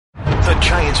The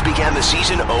Giants began the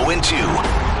season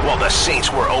 0-2, while the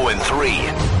Saints were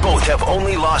 0-3. Both have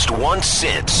only lost once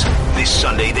since. This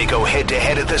Sunday, they go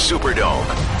head-to-head at the Superdome.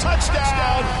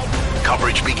 Touchdown!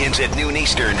 Coverage begins at noon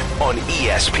Eastern on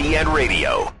ESPN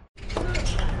Radio.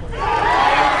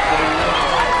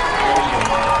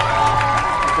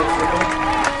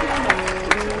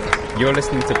 You're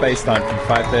listening to Baseline from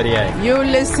 538. You're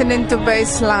listening to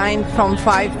Baseline from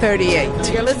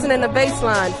 538. You're listening to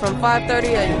Baseline from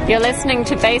 538. You're listening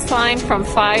to Baseline from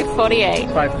 548.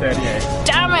 538.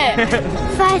 Damn it!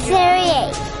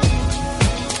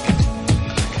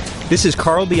 538. This is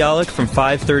Carl Bialik from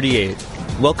 538.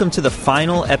 Welcome to the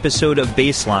final episode of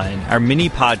Baseline, our mini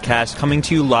podcast coming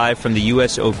to you live from the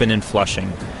U.S. Open in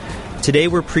Flushing. Today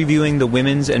we're previewing the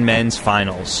women's and men's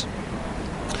finals.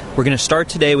 We're going to start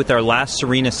today with our last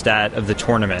Serena stat of the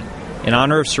tournament, in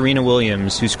honor of Serena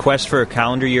Williams, whose quest for a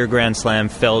calendar year Grand Slam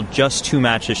fell just 2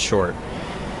 matches short.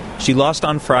 She lost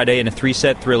on Friday in a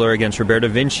 3-set thriller against Roberta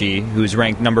Vinci, who is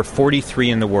ranked number 43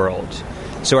 in the world.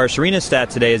 So our Serena stat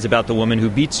today is about the woman who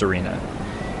beat Serena.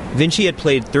 Vinci had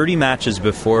played 30 matches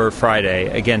before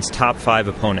Friday against top 5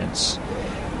 opponents.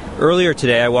 Earlier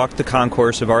today, I walked the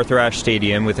concourse of Arthur Ashe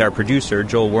Stadium with our producer,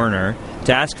 Joel Werner,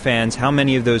 to ask fans how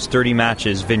many of those 30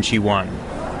 matches Vinci won.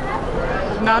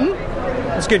 None?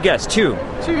 That's a good guess. 2.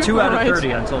 2 out of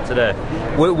 30 until today.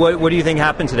 What do you think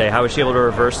happened today? How was she able to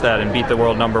reverse that and beat the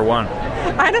world number 1?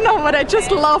 I don't know, but I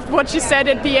just loved what she said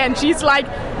at the end. She's like,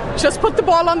 just put the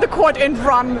ball on the court and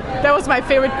run. That was my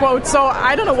favorite quote. So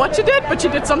I don't know what she did, but she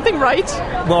did something right.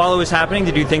 Well, while it was happening,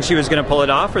 did you think she was going to pull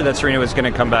it off or that Serena was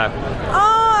going to come back?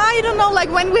 I don't know, like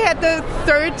when we had the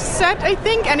 3rd set, I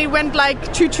think, and it went like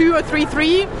 2-2 or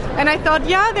 3-3, and I thought,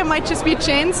 yeah, there might just be a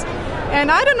chance.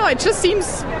 And I don't know, it just seems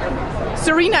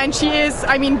Serena, and she is,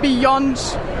 beyond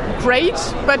great,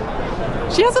 but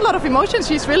she has a lot of emotions.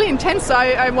 She's really intense. So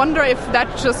I wonder if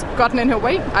that just gotten in her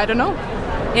way. I don't know.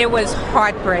 It was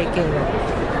heartbreaking.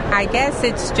 I guess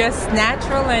it's just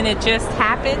natural and it just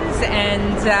happens,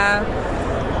 and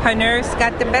her nerves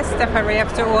got the best of her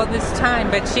after all this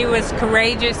time, but she was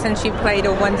courageous and she played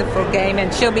a wonderful game,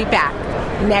 and she'll be back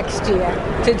next year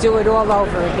to do it all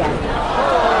over again.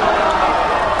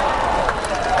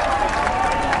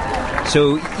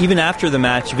 So even after the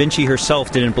match, Vinci herself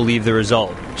didn't believe the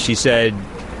result. She said,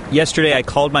 "Yesterday I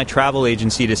called my travel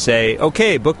agency to say,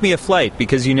 okay, book me a flight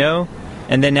because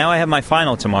and then now I have my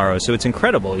final tomorrow, so it's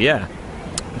incredible, yeah."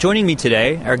 Joining me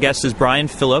today, our guest is Brian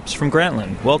Phillips from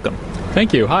Grantland. Welcome.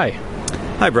 Thank you. Hi.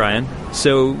 Hi, Brian.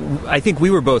 So I think we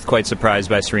were both quite surprised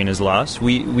by Serena's loss.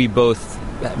 We both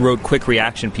wrote quick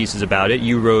reaction pieces about it.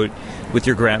 You wrote with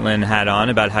your Grantland hat on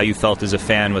about how you felt as a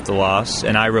fan with the loss,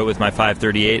 and I wrote with my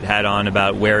 538 hat on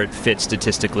about where it fits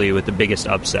statistically with the biggest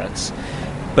upsets.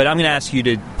 But I'm going to ask you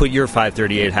to put your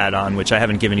 538 hat on, which I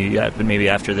haven't given you yet, but maybe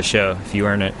after the show, if you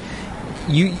earn it.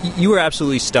 You were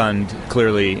absolutely stunned,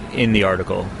 clearly, in the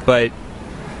article, but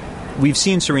we've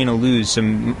seen Serena lose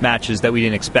some matches that we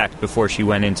didn't expect before she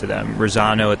went into them.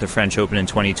 Rosano at the French Open in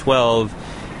 2012,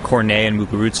 Cornet and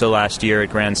Muguruza last year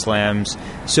at Grand Slams.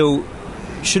 So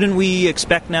shouldn't we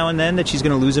expect now and then that she's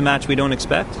going to lose a match we don't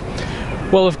expect?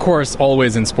 Well, of course,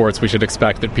 always in sports we should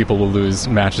expect that people will lose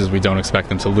matches we don't expect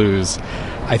them to lose.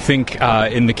 I think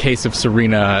in the case of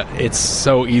Serena, it's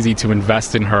so easy to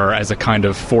invest in her as a kind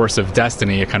of force of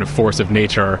destiny, a kind of force of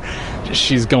nature.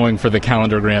 She's going for the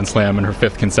calendar Grand Slam in her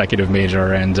 5th consecutive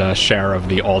major and share of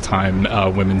the all-time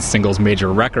women's singles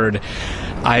major record.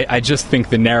 I just think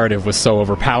the narrative was so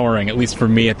overpowering, at least for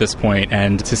me at this point,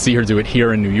 and to see her do it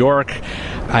here in New York,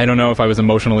 I don't know if I was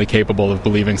emotionally capable of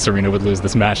believing Serena would lose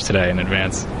this match today in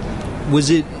advance. Was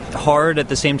it hard at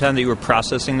the same time that you were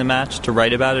processing the match to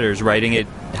write about it, or does writing it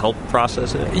help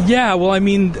process it? Yeah, well,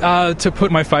 to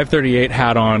put my 538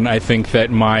 hat on, I think that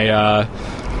my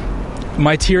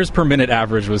tears per minute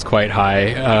average was quite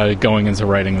high going into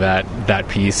writing that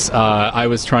piece. I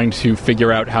was trying to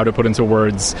figure out how to put into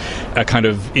words a kind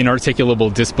of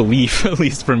inarticulable disbelief, at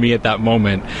least for me at that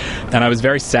moment. And I was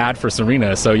very sad for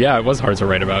Serena, so yeah, it was hard to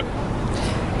write about.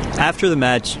 After the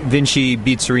match, Vinci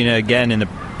beat Serena again in the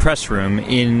press room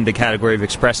in the category of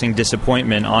expressing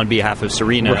disappointment on behalf of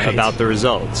Serena about the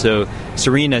result. So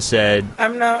Serena said, I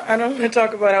don't want to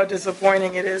talk about how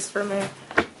disappointing it is for me.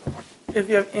 If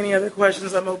you have any other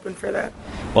questions, I'm open for that.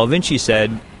 Well, Vinci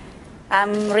said,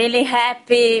 I'm really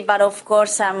happy, but of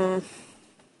course I'm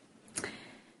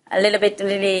a little bit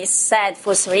really sad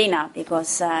for Serena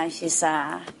because she's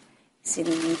an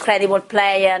incredible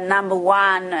player, number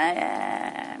 1,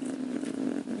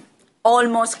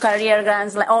 almost career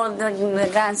Grand Slam, all the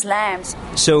Grand Slams.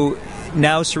 So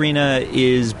now Serena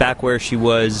is back where she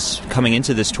was coming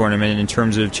into this tournament in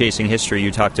terms of chasing history.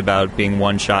 You talked about being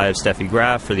one shy of Steffi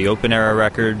Graf for the Open era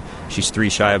record. She's 3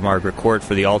 shy of Margaret Court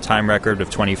for the all-time record of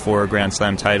 24 Grand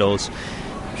Slam titles.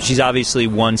 She's obviously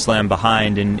one slam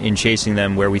behind in chasing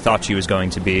them where we thought she was going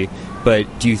to be.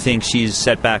 But do you think she's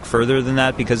set back further than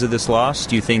that because of this loss?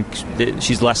 Do you think that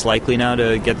she's less likely now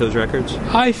to get those records?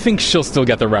 I think she'll still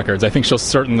get the records. I think she'll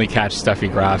certainly catch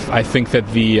Steffi Graf. I think that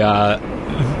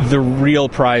the real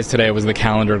prize today was the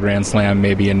calendar Grand Slam,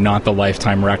 maybe, and not the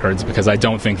lifetime records, because I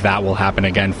don't think that will happen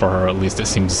again for her. At least it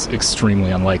seems extremely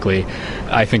unlikely.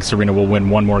 I think Serena will win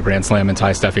one more Grand Slam and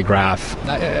tie Steffi Graf.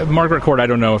 Margaret Court, I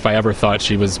don't know if I ever thought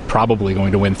she was probably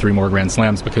going to win 3 more Grand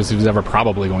Slams, because she was ever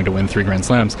probably going to win 3 Grand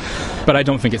Slams. But I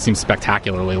don't think it seems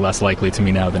spectacularly less likely to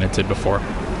me now than it did before.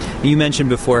 You mentioned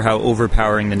before how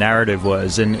overpowering the narrative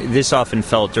was, and this often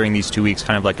felt during these 2 weeks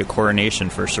kind of like a coronation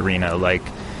for Serena. Like,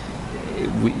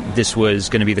 this was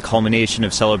going to be the culmination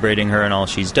of celebrating her and all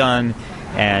she's done,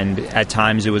 and at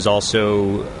times it was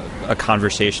also a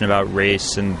conversation about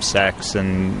race and sex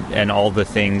and all the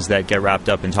things that get wrapped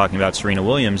up in talking about Serena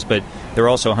Williams. But there were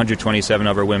also 127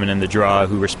 other women in the draw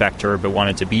who respect her but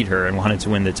wanted to beat her and wanted to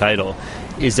win the title.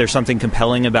 Is there something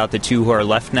compelling about the 2 who are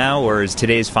left now, or is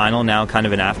today's final now kind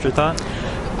of an afterthought?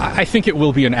 I think it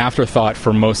will be an afterthought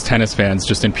for most tennis fans,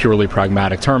 just in purely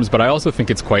pragmatic terms, but I also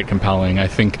think it's quite compelling. I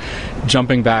think,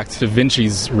 jumping back to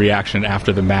Vinci's reaction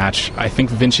after the match, I think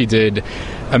Vinci did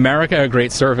America a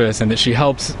great service, and that she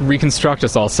helped reconstruct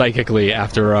us all psychically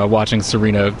after watching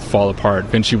Serena fall apart.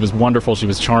 Vinci was wonderful, she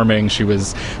was charming, she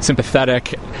was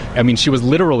sympathetic. I mean, she was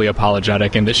literally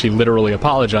apologetic in that she literally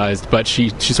apologized, but she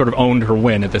sort of owned her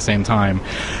win at the same time.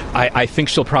 I think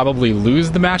she'll probably lose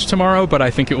the match tomorrow, but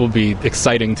I think it will be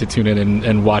exciting to tune in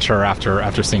and watch her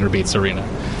after seeing her beat Serena.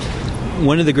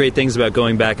 One of the great things about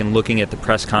going back and looking at the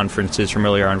press conferences from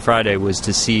earlier on Friday was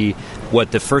to see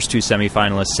what the first 2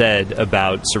 semifinalists said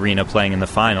about Serena playing in the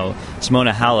final.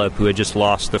 Simona Halep, who had just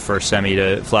lost the first semi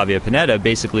to Flavia Pennetta,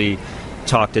 basically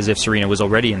talked as if Serena was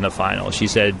already in the final. She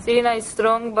said, Serena is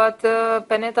strong, but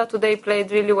Pennetta today played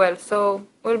really well, so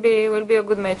will be a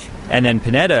good match. And then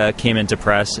Pennetta came into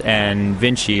press, and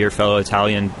Vinci, her fellow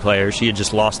Italian player, she had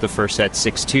just lost the first set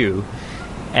 6-2.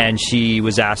 And she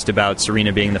was asked about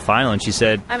Serena being in the final, and she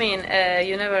said, I mean,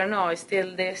 you never know.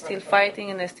 They're still fighting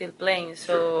and they're still playing.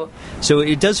 So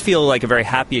it does feel like a very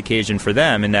happy occasion for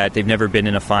them in that they've never been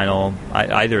in a final,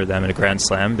 either of them, in a Grand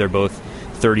Slam. They're both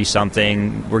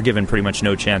 30-something. We're given pretty much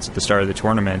no chance at the start of the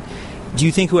tournament. Do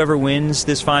you think whoever wins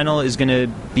this final is going to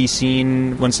be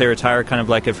seen, once they retire, kind of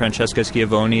like a Francesca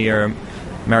Schiavone or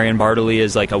Marianne Bartoli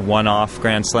as like a one-off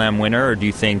Grand Slam winner, or do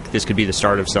you think this could be the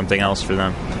start of something else for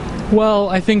them? Well,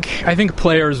 I think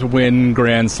players win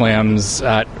Grand Slams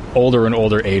at older and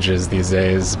older ages these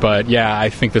days. But yeah, I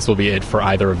think this will be it for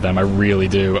either of them. I really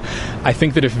do. I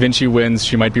think that if Vinci wins,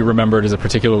 she might be remembered as a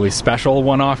particularly special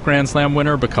one-off Grand Slam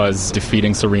winner, because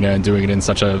defeating Serena and doing it in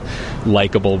such a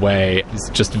likable way is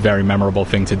just a very memorable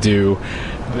thing to do.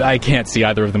 I can't see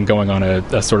either of them going on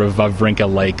a sort of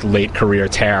Wawrinka-like late career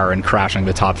tear and crashing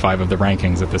the top 5 of the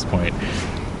rankings at this point.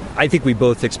 I think we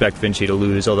both expect Vinci to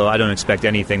lose, although I don't expect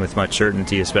anything with much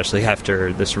certainty, especially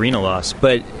after the Serena loss.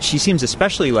 But she seems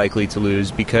especially likely to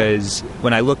lose because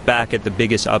when I look back at the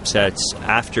biggest upsets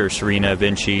after Serena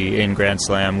Vinci in Grand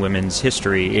Slam women's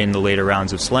history in the later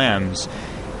rounds of slams,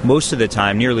 most of the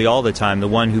time, nearly all the time, the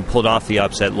one who pulled off the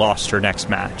upset lost her next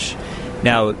match.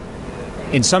 Now,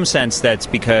 in some sense, that's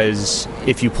because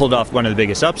if you pulled off one of the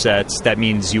biggest upsets, that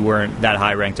means you weren't that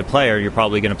high-ranked a player. You're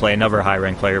probably going to play another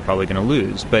high-ranked player, you're probably going to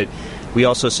lose. But we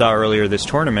also saw earlier this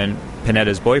tournament,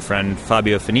 Pannetta's boyfriend,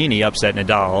 Fabio Fognini, upset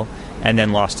Nadal and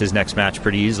then lost his next match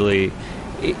pretty easily.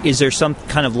 Is there some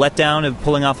kind of letdown of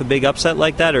pulling off a big upset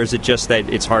like that, or is it just that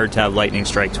it's hard to have lightning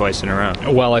strike twice in a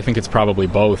row? Well, I think it's probably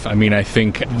both. I mean, I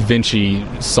think Vinci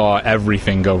saw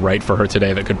everything go right for her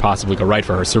today that could possibly go right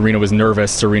for her. Serena was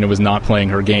nervous. Serena was not playing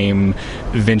her game.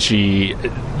 Vinci,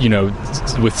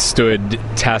 withstood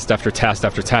test after test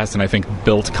after test, and I think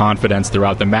built confidence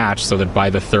throughout the match so that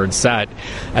by the third set,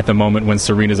 at the moment when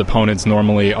Serena's opponents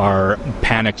normally are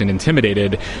panicked and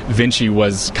intimidated, Vinci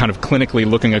was kind of clinically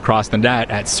looking across the net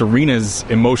at Serena's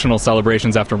emotional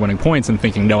celebrations after winning points and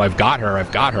thinking, no, I've got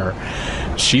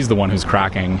her. She's the one who's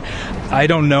cracking. I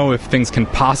don't know if things can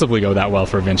possibly go that well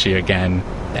for Vinci again.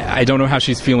 I don't know how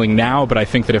she's feeling now, but I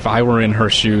think that if I were in her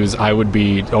shoes, I would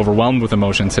be overwhelmed with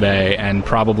emotion today and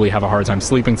probably have a hard time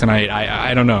sleeping tonight.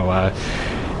 I don't know.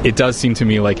 It does seem to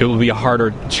me like it will be a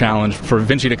harder challenge for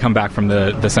Vinci to come back from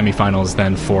the semifinals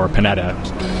than for Pennetta.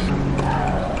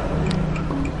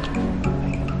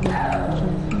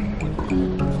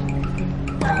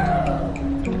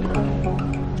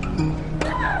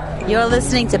 You're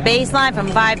listening to Baseline from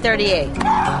 538.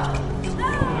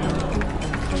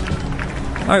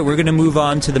 All right, we're going to move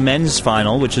on to the men's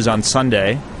final, which is on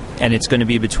Sunday, and it's going to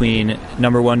be between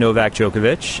number 1 Novak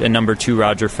Djokovic and number 2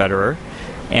 Roger Federer.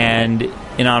 And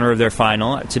in honor of their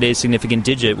final, today's significant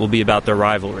digit will be about their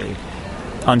rivalry.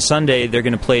 On Sunday, they're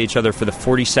going to play each other for the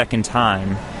 42nd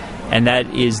time, and that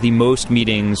is the most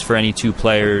meetings for any two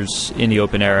players in the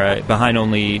Open era, behind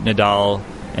only Nadal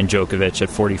and Djokovic at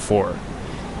 44.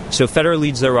 So Federer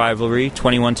leads their rivalry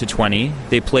 21-20.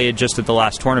 They played just at the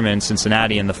last tournament in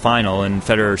Cincinnati in the final, and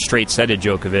Federer straight-setted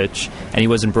Djokovic, and he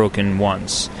wasn't broken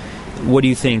once. What do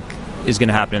you think is going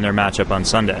to happen in their matchup on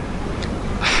Sunday?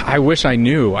 I wish I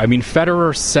knew. I mean,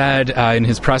 Federer said in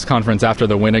his press conference after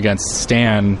the win against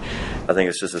Stan, I think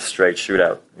it's just a straight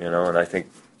shootout, and I think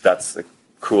that's the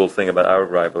cool thing about our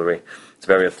rivalry. It's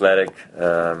very athletic.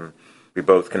 We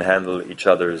both can handle each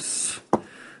other's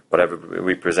whatever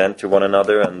we present to one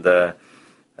another, and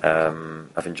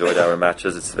I've enjoyed our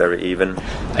matches. It's very even.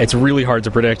 It's really hard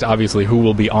to predict, obviously, who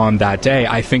will be on that day.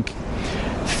 I think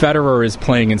Federer is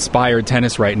playing inspired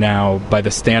tennis right now by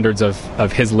the standards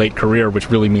of his late career, which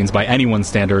really means by anyone's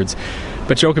standards.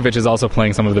 But Djokovic is also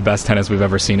playing some of the best tennis we've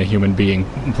ever seen a human being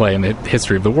play in the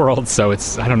history of the world. So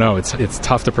it's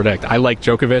tough to predict. I like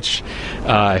Djokovic.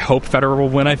 I hope Federer will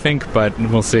win, I think, but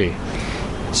we'll see.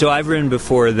 So I've written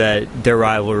before that their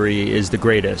rivalry is the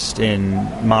greatest in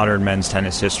modern men's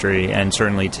tennis history, and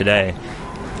certainly today.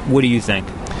 What do you think?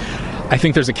 I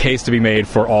think there's a case to be made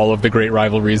for all of the great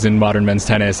rivalries in modern men's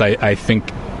tennis. I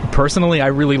think, personally, I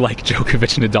really like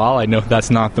Djokovic and Nadal. I know that's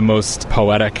not the most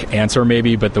poetic answer,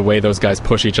 maybe, but the way those guys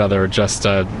push each other just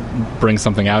brings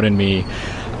something out in me.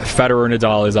 Federer and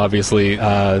Nadal is obviously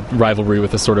a rivalry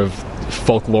with a sort of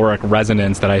folkloric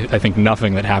resonance that I think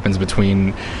nothing that happens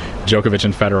between Djokovic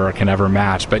and Federer can ever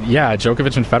match. But yeah,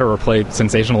 Djokovic and Federer play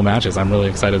sensational matches. I'm really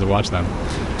excited to watch them.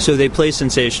 So they play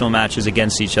sensational matches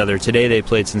against each other. Today they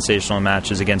played sensational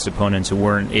matches against opponents who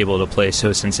weren't able to play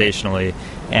so sensationally.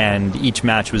 And each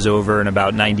match was over in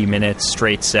about 90 minutes,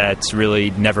 straight sets, really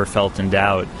never felt in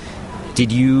doubt.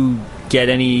 Did you get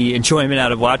any enjoyment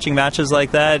out of watching matches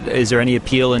like that? Is there any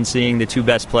appeal in seeing the two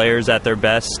best players at their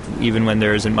best, even when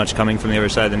there isn't much coming from the other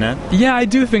side of the net? Yeah, I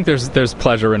do think there's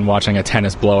pleasure in watching a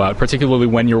tennis blowout, particularly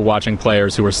when you're watching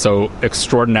players who are so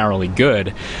extraordinarily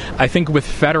good. I think with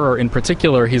Federer in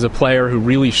particular, he's a player who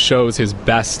really shows his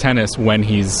best tennis when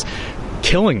he's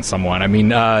killing someone. I mean,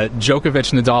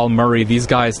 Djokovic, Nadal, Murray, these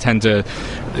guys tend to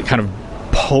kind of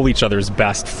pull each other's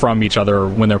best from each other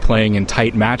when they're playing in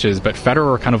tight matches, but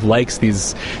Federer kind of likes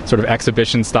these sort of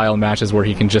exhibition style matches where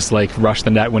he can just like rush the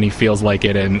net when he feels like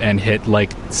it and hit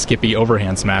like skippy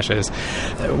overhand smashes.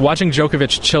 Watching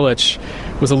Djokovic-Cilic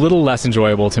was a little less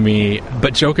enjoyable to me,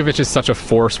 but Djokovic is such a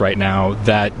force right now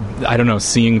that, I don't know,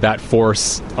 seeing that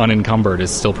force unencumbered is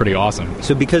still pretty awesome.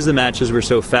 So because the matches were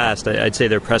so fast, I'd say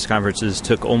their press conferences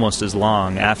took almost as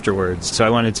long afterwards. So I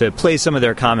wanted to play some of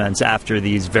their comments after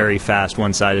these very fast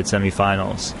one-sided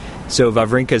semifinals. So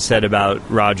Wawrinka said about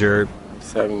Roger,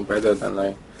 serving better than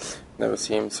I never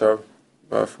see him serve.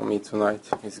 But for me tonight,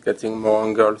 he's getting more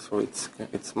angle, so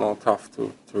it's more tough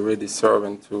to really serve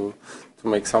and to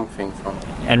make something from it.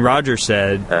 And Roger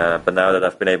said, but now that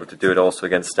I've been able to do it also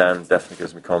against Stan, definitely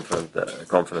gives me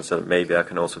confidence that maybe I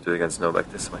can also do it against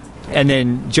Novak this way. And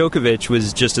then Djokovic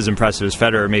was just as impressive as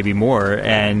Federer, maybe more,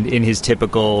 and in his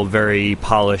typical very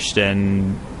polished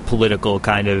and political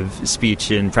kind of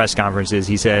speech in press conferences,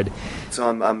 he said, so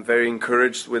I'm very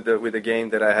encouraged with the game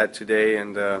that I had today,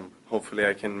 and hopefully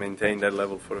I can maintain that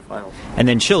level for the final. And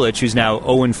then Cilic, who's now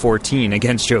 0-14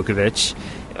 against Djokovic.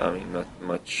 I mean, not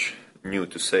much new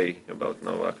to say about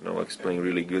Novak. Novak's playing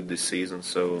really good this season,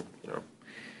 so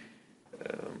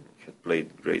he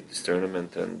played great this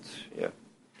tournament, and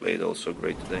played also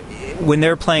great today. When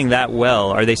they're playing that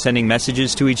well, are they sending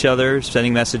messages to each other,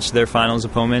 sending message to their finals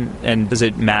opponent? And does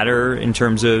it matter in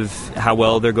terms of how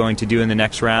well they're going to do in the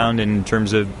next round, in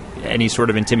terms of any sort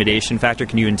of intimidation factor?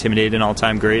 Can you intimidate an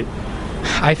all-time great?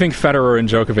 I think Federer and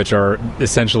Djokovic are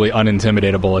essentially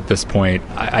unintimidatable at this point.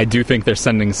 I do think they're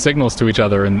sending signals to each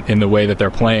other in the way that they're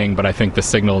playing, but I think the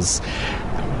signals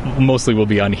mostly will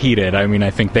be unheeded. I mean, I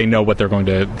think they know what they're going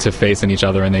to face in each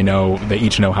other, and they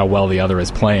each know how well the other is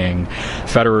playing.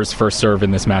 Federer's first serve in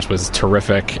this match was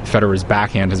terrific. Federer's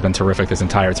backhand has been terrific this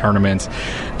entire tournament.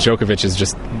 Djokovic is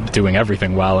just doing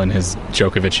everything well in his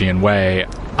Djokovician way.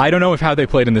 I don't know if how they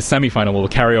played in the semifinal will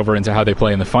carry over into how they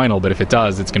play in the final, but if it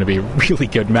does, it's going to be a really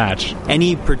good match.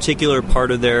 Any particular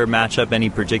part of their matchup, any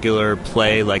particular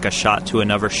play, like a shot to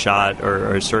another shot,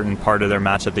 or a certain part of their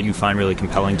matchup that you find really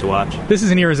compelling to watch? This is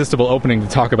an era irresistible opening to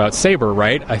talk about Saber,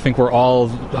 right? I think we're all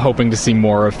hoping to see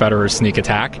more of Federer's sneak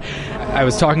attack. I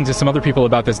was talking to some other people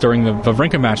about this during the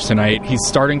Wawrinka match tonight. He's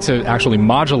starting to actually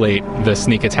modulate the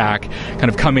sneak attack, kind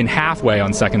of come in halfway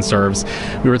on second serves.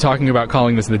 We were talking about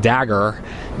calling this the dagger,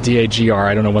 D-A-G-R.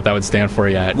 I don't know what that would stand for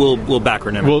yet. We'll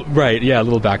backronym. Well, right, yeah, a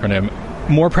little backronym.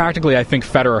 More practically, I think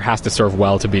Federer has to serve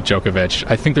well to beat Djokovic.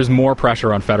 I think there's more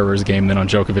pressure on Federer's game than on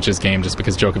Djokovic's game, just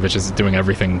because Djokovic is doing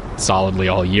everything solidly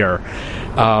all year.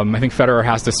 I think Federer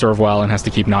has to serve well and has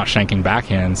to keep not shanking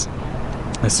backhands.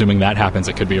 Assuming that happens,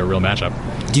 it could be a real matchup.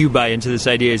 Do you buy into this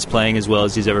idea he's playing as well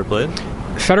as he's ever played?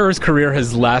 Federer's career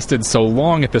has lasted so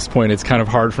long at this point, it's kind of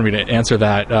hard for me to answer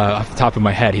that off the top of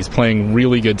my head. He's playing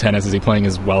really good tennis. Is he playing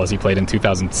as well as he played in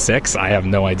 2006? I have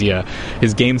no idea.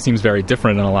 His game seems very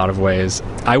different in a lot of ways.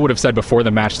 I would have said before the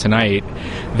match tonight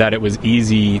that it was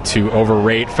easy to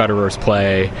overrate Federer's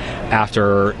play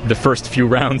after the first few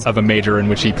rounds of a major in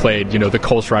which he played, the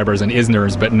Kohlschreibers and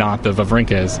Isners, but not the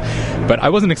Wawrinkas. But I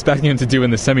wasn't expecting him to do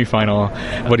in the semifinal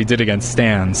what he did against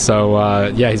Stan.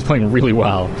 So, he's playing really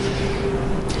well.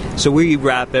 So we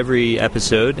wrap every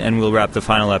episode, and we'll wrap the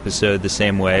final episode the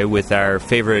same way with our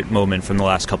favorite moment from the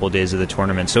last couple of days of the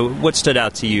tournament. So what stood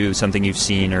out to you, something you've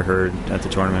seen or heard at the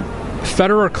tournament?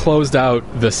 Federer closed out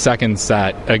the second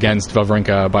set against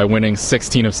Wawrinka by winning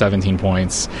 16 of 17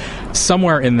 points.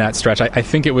 Somewhere in that stretch, I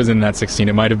think it was in that 16,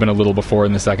 it might have been a little before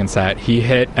in the second set, he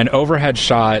hit an overhead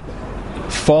shot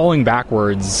falling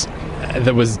backwards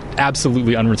that was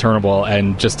absolutely unreturnable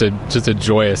and just a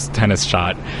joyous tennis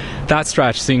shot. That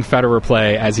stretch, seeing Federer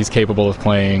play as he's capable of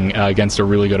playing against a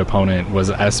really good opponent, was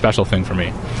a special thing for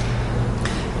me.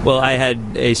 Well, I had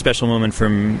a special moment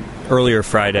from earlier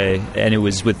Friday, and it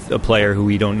was with a player who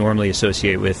we don't normally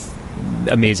associate with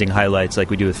amazing highlights like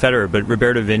we do with Federer, but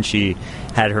Roberta Vinci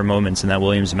had her moments in that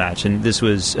Williams match, and this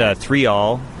was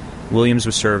 3-all. Williams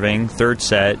was serving, third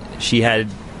set. She had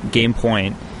game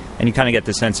point. And you kind of get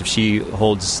the sense if she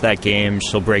holds that game,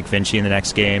 she'll break Vinci in the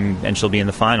next game, and she'll be in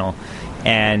the final.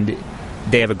 And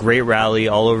they have a great rally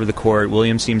all over the court.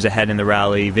 Williams seems ahead in the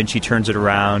rally. Vinci turns it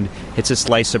around, hits a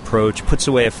slice approach, puts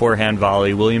away a forehand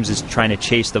volley. Williams is trying to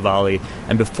chase the volley.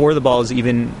 And before the ball is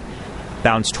even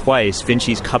bounced twice,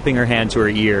 Vinci's cupping her hand to her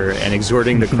ear and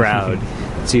exhorting the crowd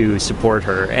to support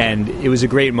her. And it was a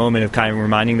great moment of kind of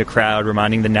reminding the crowd,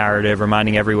 reminding the narrative,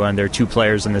 reminding everyone there are two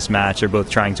players in this match. They're both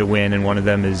trying to win, and one of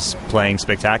them is playing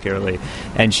spectacularly.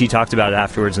 And she talked about it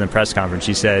afterwards in the press conference.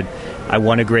 She said, I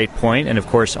won a great point, and of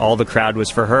course all the crowd was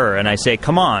for her. And I say,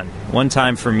 come on, one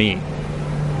time for me.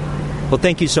 Well,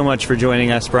 thank you so much for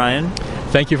joining us, Brian.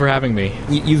 Thank you for having me.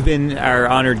 You've been our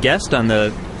honored guest on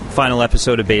the final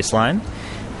episode of Baseline.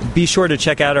 Be sure to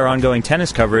check out our ongoing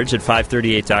tennis coverage at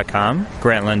 538.com,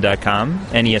 Grantland.com,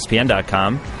 and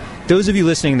ESPN.com. Those of you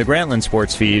listening to the Grantland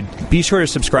Sports Feed, be sure to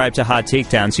subscribe to Hot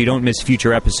Takedown so you don't miss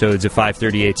future episodes of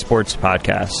 538 Sports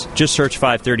Podcasts. Just search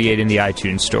 538 in the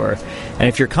iTunes store. And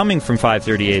if you're coming from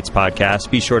 538's podcast,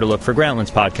 be sure to look for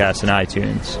Grantland's podcast in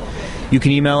iTunes. You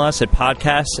can email us at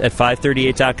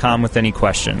podcasts@538.com with any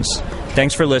questions.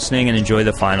 Thanks for listening, and enjoy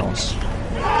the finals.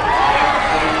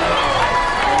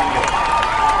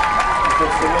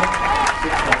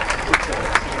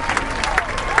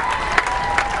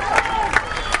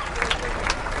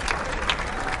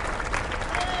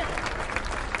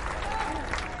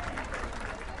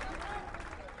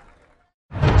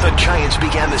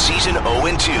 Began the season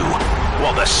 0-2,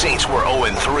 while the Saints were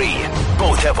 0-3.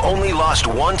 Both have only lost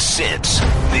once since.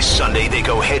 This Sunday, they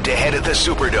go head-to-head at the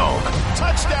Superdome.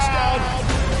 Touchdown!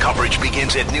 Coverage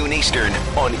begins at noon Eastern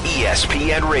on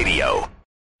ESPN Radio.